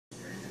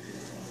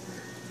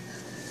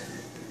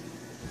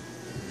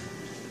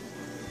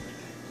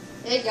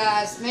Hey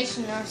guys,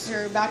 Mason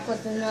here back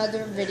with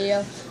another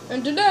video,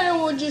 and today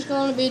we're just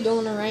going to be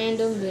doing a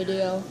random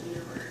video,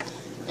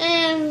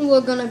 and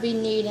we're going to be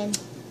needing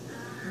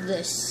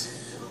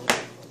this.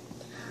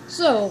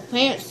 So,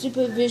 parent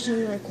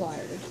supervision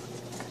required.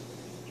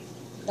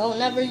 Don't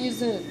never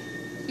use a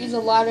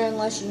lighter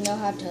unless you know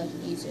how to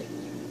use it.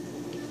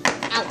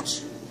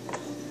 Ouch.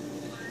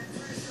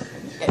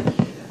 Okay.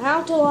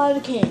 How to light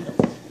a candle.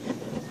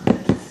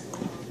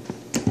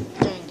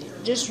 Dang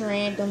it, just a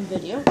random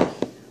video.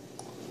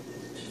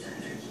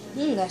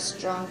 That's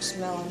strong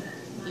smelling.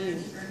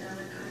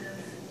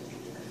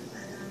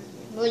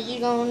 What you're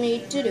gonna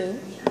need to do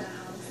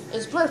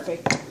is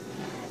perfect.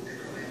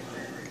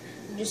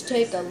 Just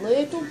take a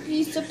little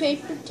piece of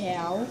paper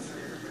towel,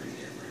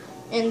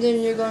 and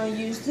then you're gonna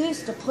use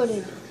this to put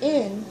it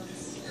in,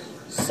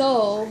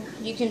 so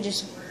you can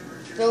just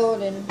throw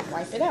it and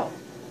wipe it out.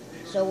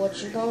 So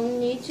what you're gonna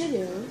need to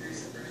do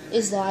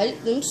is light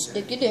it, then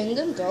stick it in,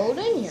 then throw it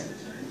in here.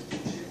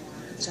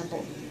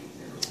 Simple.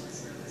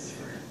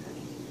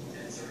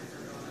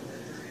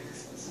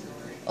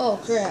 Oh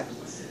crap.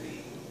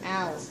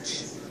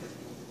 Ouch.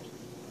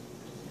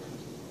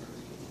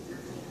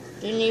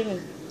 Didn't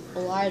even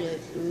light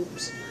it.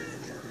 Oops.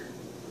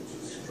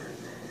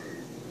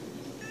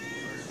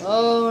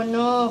 Oh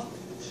no.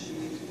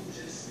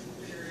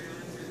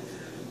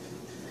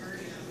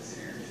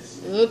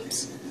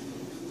 Oops.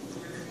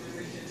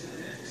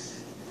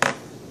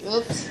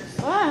 Oops.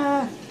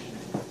 Ah.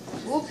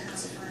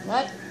 Oops.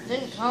 That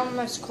didn't come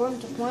as according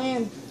to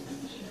plan.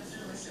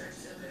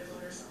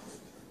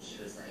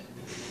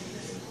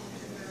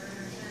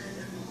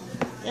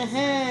 We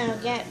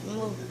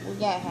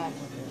got half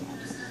of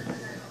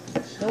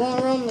it. It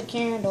won't ruin the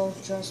candle,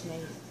 trust me.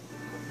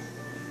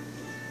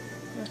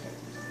 Okay.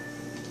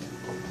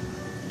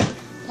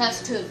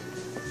 Test 2.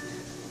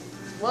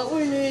 What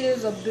we need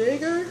is a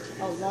bigger,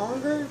 a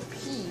longer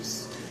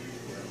piece.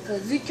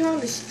 Because it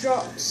kind of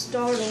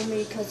startled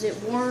me because it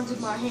warmed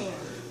my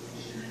hand.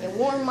 It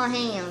warmed my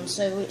hand,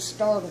 so it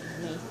startled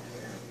me.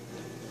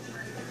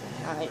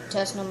 Alright,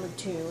 test number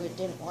 2. It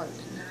didn't work.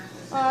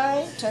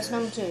 Alright, test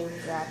number 2.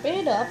 Wrap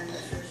it up.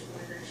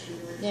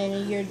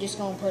 Then you're just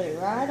going to put it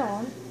right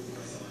on.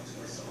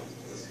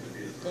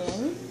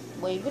 Then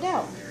wave it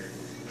out.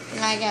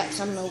 And I got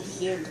some over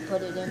here to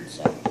put it in,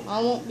 so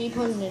I won't be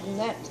putting it in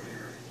that.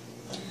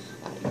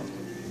 Right.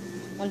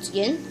 Once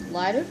again,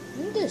 lighter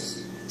and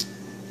this.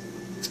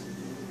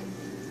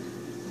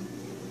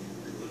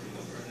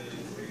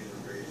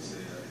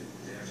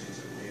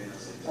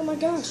 Oh my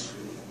gosh.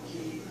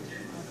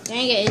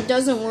 Dang it, it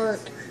doesn't work.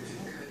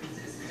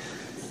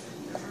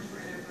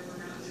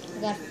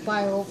 I got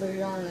fire over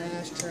here on the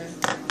ashtray.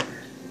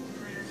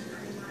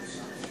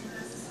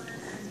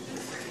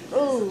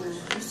 Oh,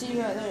 you see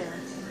right there.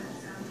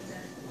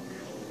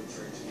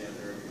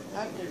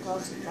 That could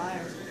cause some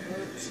fire.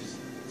 Oops.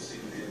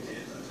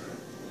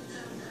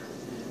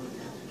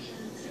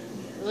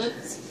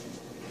 Oops.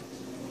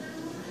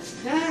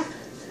 Ah.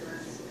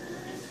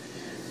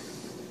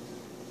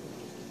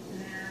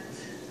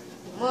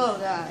 Well,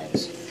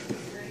 guys.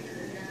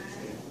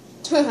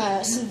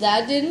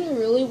 That didn't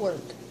really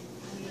work.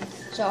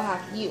 So how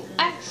you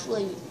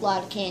actually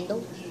light a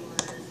candle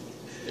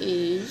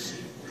is,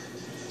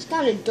 it's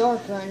kind of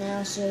dark right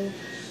now, so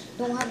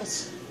don't have a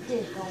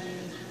stick on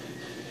me.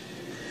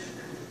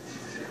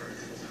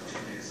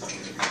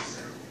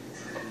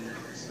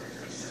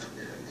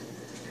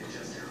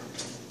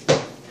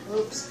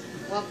 Oops.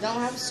 Well,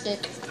 don't have a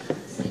stick.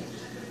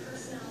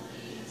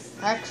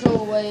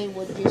 Actual way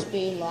would just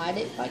be light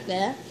it like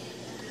that.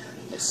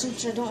 But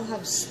since I don't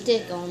have a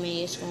stick on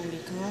me, it's going to be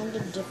kind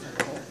of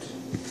difficult.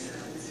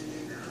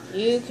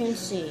 You can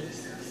see.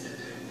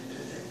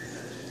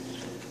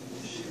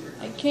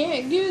 I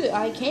can't get it.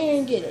 I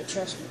can get it,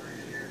 trust me.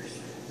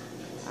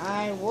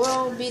 I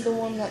will be the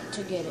one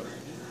to get it.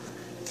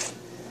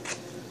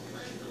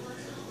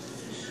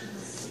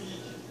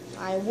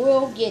 I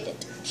will get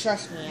it.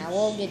 Trust me, I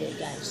will get it,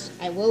 guys.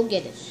 I will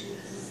get it.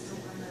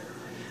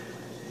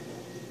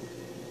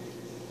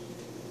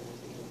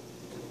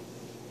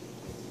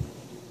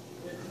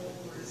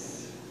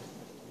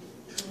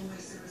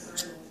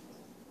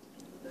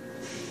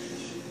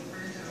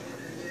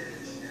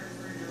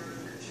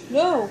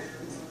 No!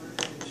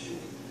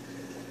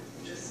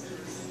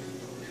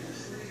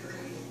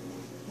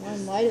 Come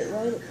on, light it,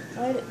 light it,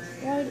 light it,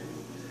 light it.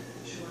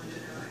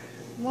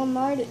 Come on,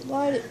 light it,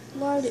 light it,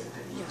 light it.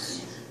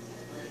 Yes.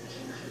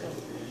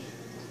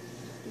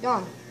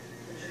 Gone.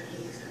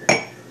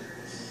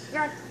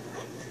 Gone.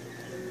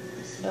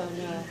 Oh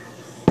no.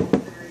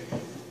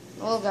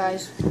 Well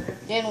guys,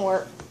 didn't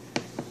work.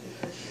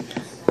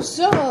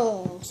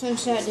 So,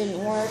 since that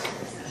didn't work,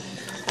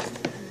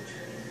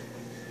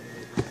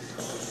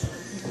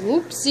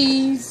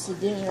 whoopsies, it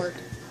didn't work.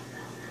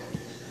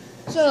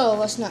 So,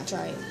 let's not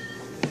try it.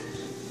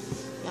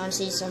 You want to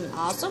see something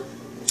awesome?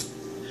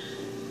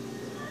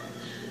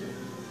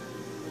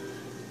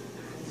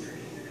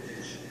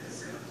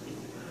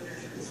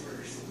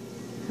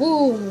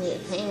 Boom!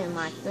 And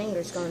my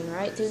finger's going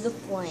right through the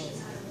flame.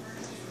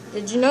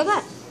 Did you know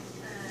that?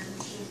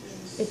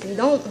 if you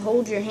don't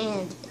hold your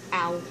hand,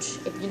 ouch,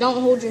 if you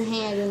don't hold your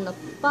hand in the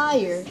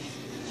fire,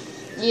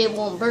 it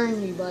won't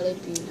burn you, but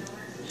if you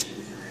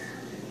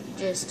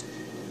just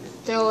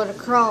throw it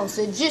across,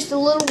 it's just a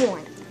little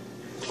warning.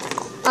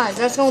 Alright,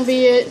 that's going to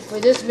be it for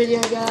this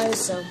video, guys,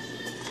 so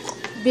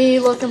be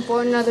looking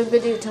for another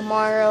video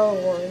tomorrow,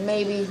 or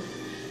maybe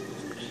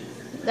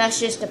that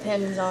just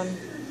depends on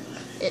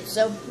it.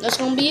 So that's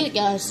going to be it,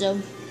 guys. So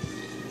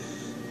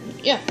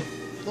yeah,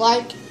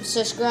 like,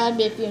 subscribe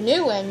if you're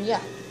new, and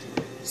yeah,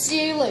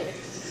 see you later.